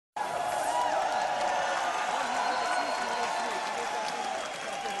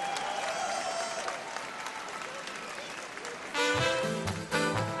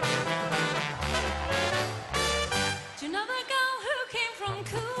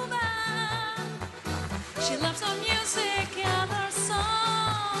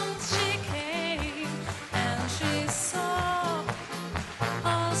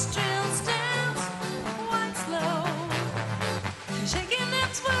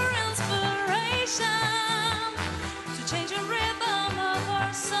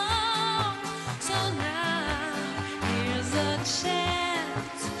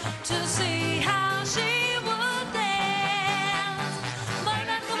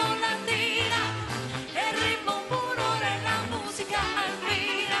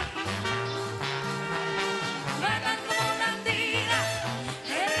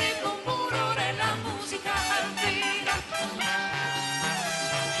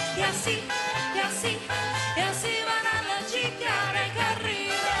así, y así, y así van a la chica de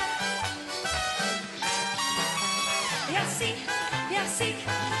Carribe. Y así, y así,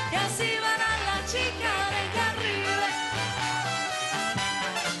 y así van a la chica de Carribe.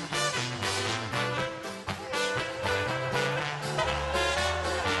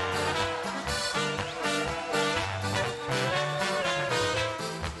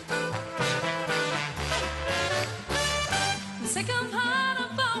 The second part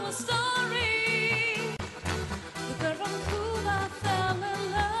of our story, the girl from Cuba fell in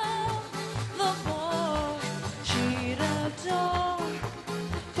love. The boy she'd adore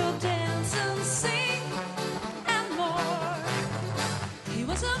could dance and sing and more. He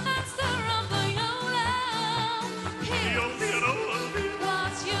was a master of the yodel. He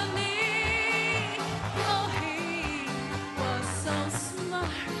was unique. Oh, he was so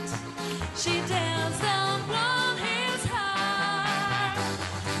smart. She danced and won his heart.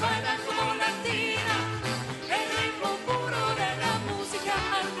 Baila como latina, el ritmo puro de la música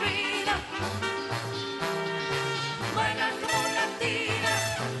andina. Baila como latina,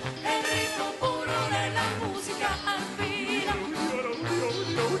 el ritmo puro de la música andina.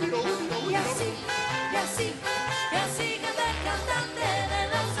 Y así, y así, y así canta el cantante de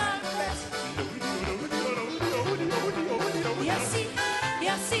los Alpes. Y así, y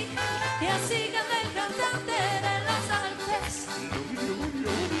así, y así canta el cantante de los Alpes.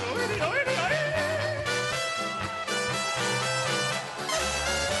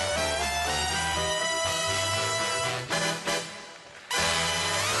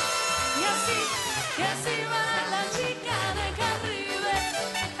 Y así va la chica de Carribe.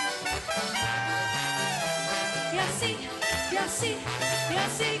 Y así, y así, y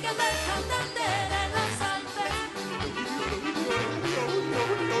así canta el cantante de los Alpes.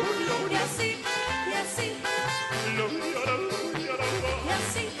 Y así, y así, y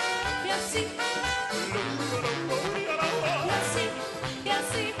así, y así.